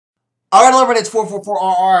Alright, everybody, it's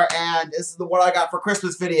 444RR, and this is the What I Got for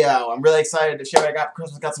Christmas video. I'm really excited to share what I got for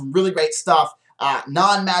Christmas. Got some really great stuff,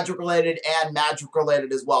 non-magic related and magic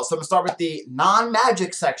related as well. So I'm going to start with the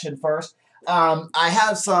non-magic section first. I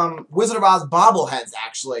have some Wizard of Oz bobbleheads,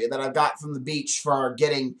 actually, that I've got from the beach for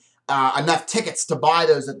getting enough tickets to buy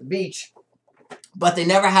those at the beach. But they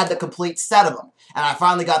never had the complete set of them. And I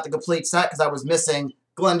finally got the complete set because I was missing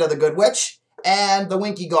Glinda the Good Witch and the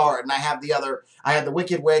Winky Guard, and I have the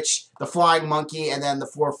Wicked Witch, the Flying Monkey, and then the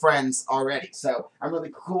 4 friends already. So I'm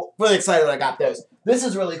really excited that I got those. This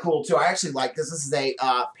is really cool too. I actually like this. This is a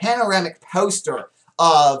panoramic poster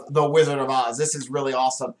of the Wizard of Oz. This is really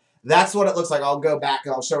awesome. That's what it looks like. I'll go back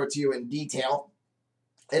and I'll show it to you in detail.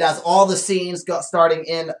 It has all the scenes starting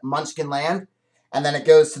in Munchkin Land, and then it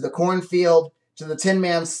goes to the cornfield, to the Tin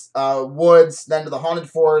Man's woods, then to the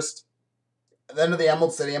Haunted Forest, then to the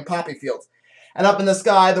Emerald City and Poppy Fields. And up in the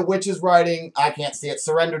sky, the witch is writing, I can't see it,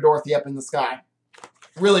 Surrender Dorothy up in the sky.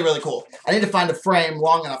 Really, really cool. I need to find a frame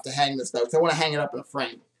long enough to hang this, though, because I want to hang it up in a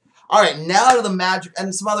frame. All right, now to the magic,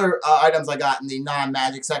 and some other items I got in the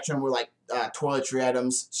non-magic section were like toiletry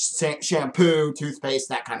items, shampoo, toothpaste,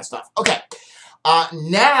 that kind of stuff. Okay,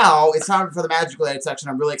 now it's time for the magic-related section.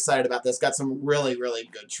 I'm really excited about this. Got some really, really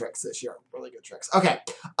good tricks this year. Really good tricks. Okay,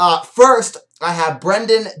 first, I have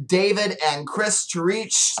Brendan, David, and Chris to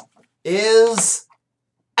reach is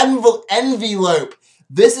envelope.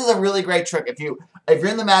 This is a really great trick. If you're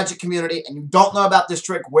in the magic community and you don't know about this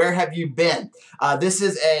trick, where have you been? This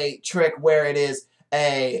is a trick where it is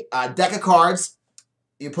a deck of cards.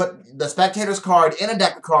 You put the spectator's card in a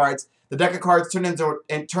deck of cards. The deck of cards turns into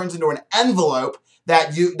an envelope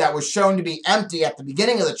that was shown to be empty at the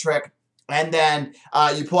beginning of the trick, and then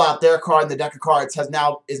you pull out their card, and the deck of cards is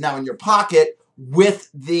now in your pocket with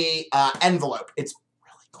the envelope. It's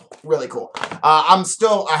really cool.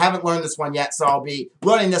 I haven't learned this one yet, so I'll be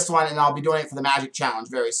learning this one, and I'll be doing it for the Magic Challenge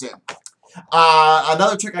very soon.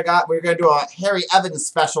 Another trick I got, we're going to do a Harry Evans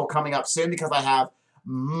special coming up soon because I have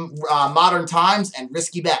Modern Times and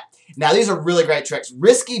Risky Bet. Now, these are really great tricks.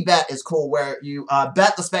 Risky Bet is cool, where you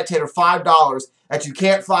bet the spectator $5 that you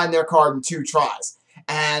can't find their card in 2 tries.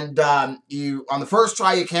 And on the first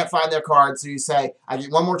try, you can't find their card, so you say, I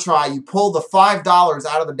get one more try. You pull the $5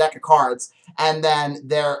 out of the deck of cards, and then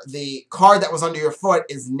the card that was under your foot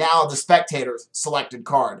is now the spectator's selected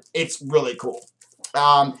card. It's really cool.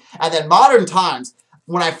 And then Modern Times,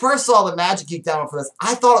 when I first saw the Magic Geek demo for this,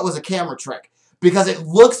 I thought it was a camera trick because it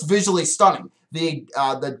looks visually stunning.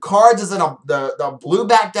 The cards is in the blue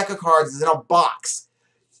back deck of cards is in a box.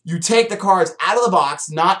 You take the cards out of the box,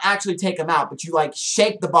 not actually take them out, but you like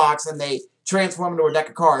shake the box and they transform into a deck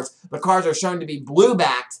of cards. The cards are shown to be blue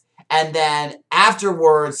backed, and then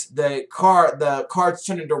afterwards the cards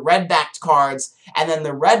turn into red backed cards, and then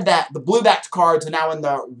the blue backed cards are now in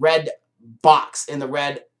the red box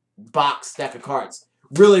deck of cards.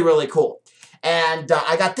 Really, really cool. And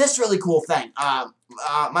I got this really cool thing.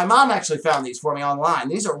 My mom actually found these for me online.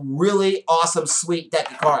 These are really awesome, sweet deck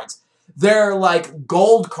of cards. They're like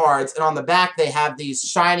gold cards, and on the back they have these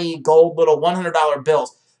shiny gold little $100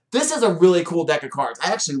 bills. This is a really cool deck of cards.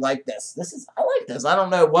 I actually like this. I like this. I don't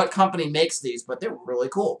know what company makes these, but they're really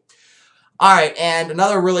cool. All right, and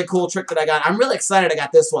another really cool trick that I got. I'm really excited I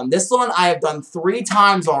got this one. This one I have done 3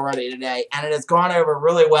 times already today, and it has gone over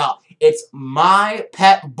really well. It's My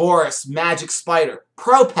Pet Boris Magic Spider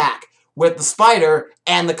Pro Pack with the spider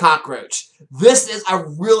and the cockroach. This is a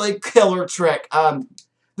really killer trick.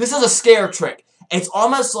 This is a scare trick. It's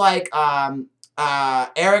almost like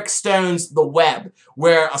Eric Stone's The Web,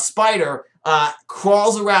 where a spider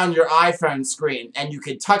crawls around your iPhone screen, and you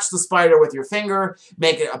can touch the spider with your finger,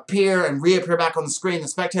 make it appear and reappear back on the screen. The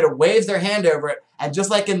spectator waves their hand over it, and just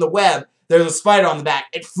like in The Web, there's a spider on the back.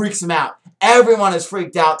 It freaks them out. Everyone is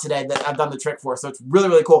freaked out today that I've done the trick for, so it's really,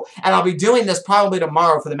 really cool. And I'll be doing this probably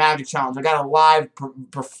tomorrow for the Magic Challenge. I got a live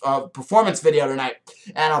performance video tonight,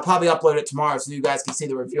 and I'll probably upload it tomorrow so you guys can see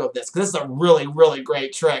the review of this, because this is a really, really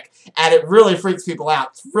great trick, and it really freaks people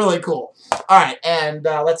out. It's really cool. All right, and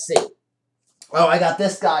let's see. Oh, I got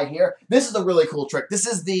this guy here. This is a really cool trick. This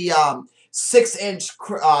is the 6-inch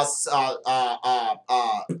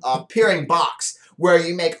appearing box, where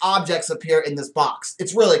you make objects appear in this box.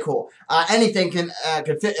 It's really cool. Anything can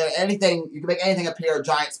fit. Anything, you can make anything appear. A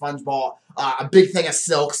giant sponge ball, a big thing of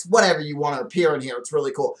silks, whatever you want to appear in here. It's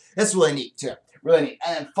really cool. It's really neat too. Really neat.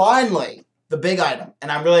 And then finally, the big item,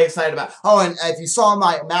 and I'm really excited about. Oh, and if you saw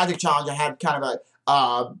my Magic Challenge, I had kind of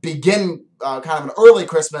a kind of an early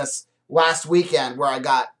Christmas last weekend where I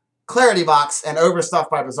got Clarity Box and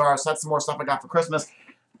Overstuffed by Bazaar. So that's some more stuff I got for Christmas.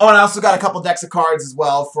 Oh, and I also got a couple decks of cards as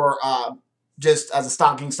well for just as a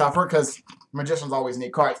stocking stuffer, because magicians always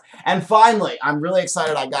need cards. And finally, I'm really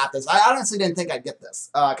excited I got this. I honestly didn't think I'd get this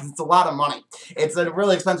because it's a lot of money. It's a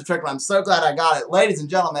really expensive trick, but I'm so glad I got it. Ladies and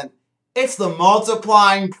gentlemen, it's the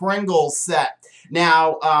Multiplying Pringles set.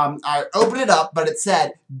 Now, I opened it up, but it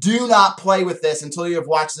said, do not play with this until you have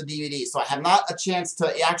watched the DVD. So I have not a chance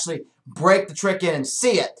to actually break the trick in and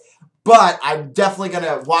see it. But I'm definitely going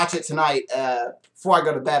to watch it tonight before I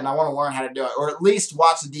go to bed, and I want to learn how to do it. Or at least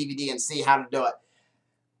watch the DVD and see how to do it.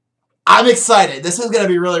 I'm excited. This is going to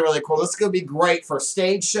be really, really cool. This is going to be great for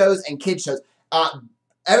stage shows and kid shows.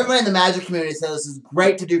 Everybody in the magic community says this is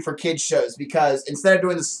great to do for kids shows because instead of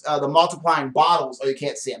doing this, the multiplying bottles, oh, you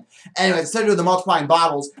can't see them. Anyway, instead of doing the multiplying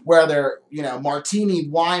bottles where they're, you know, martini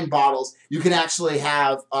wine bottles, you can actually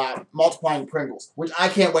have multiplying Pringles, which I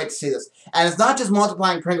can't wait to see this. And it's not just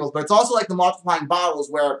multiplying Pringles, but it's also like the multiplying bottles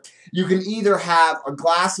where you can either have a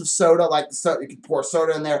glass of soda, like the soda, you can pour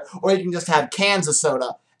soda in there, or you can just have cans of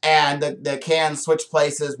soda. And the cans switch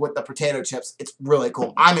places with the potato chips. It's really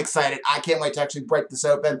cool. I'm excited. I can't wait to actually break this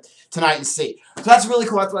open tonight and see. So that's really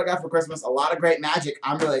cool. That's what I got for Christmas. A lot of great magic.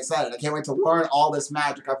 I'm really excited. I can't wait to learn all this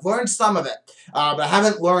magic. I've learned some of it, but I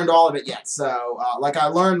haven't learned all of it yet. So, like I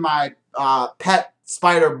learned my pet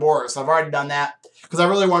spider Boris. I've already done that because I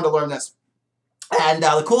really wanted to learn this. And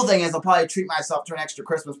the cool thing is I'll probably treat myself to an extra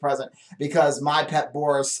Christmas present because my pet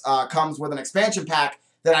Boris comes with an expansion pack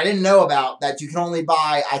that I didn't know about that you can only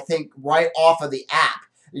buy, I think, right off of the app.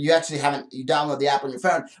 You actually haven't, you download the app on your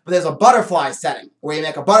phone, but there's a butterfly setting where you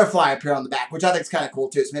make a butterfly appear on the back, which I think is kind of cool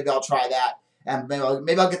too, so maybe I'll try that, and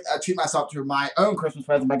maybe I'll get, treat myself to my own Christmas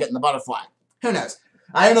present by getting the butterfly. Who knows?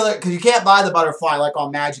 I don't know that, because you can't buy the butterfly like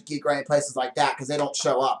on Magic Geek or any places like that, because they don't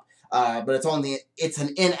show up. But it's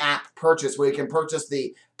an in-app purchase where you can purchase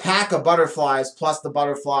the pack of butterflies plus the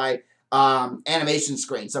butterfly animation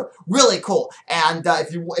screen. So really cool. And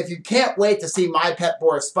if you can't wait to see my pet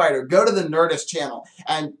Boris Spider, go to the Nerdist channel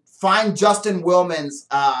and find Justin Willman's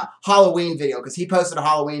Halloween video because he posted a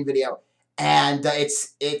Halloween video, and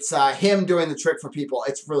it's him doing the trick for people.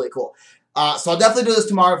 It's really cool. So I'll definitely do this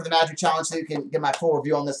tomorrow for the Magic Challenge so you can get my full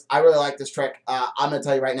review on this. I really like this trick. I'm going to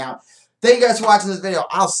tell you right now. Thank you guys for watching this video.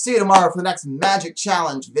 I'll see you tomorrow for the next Magic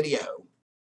Challenge video.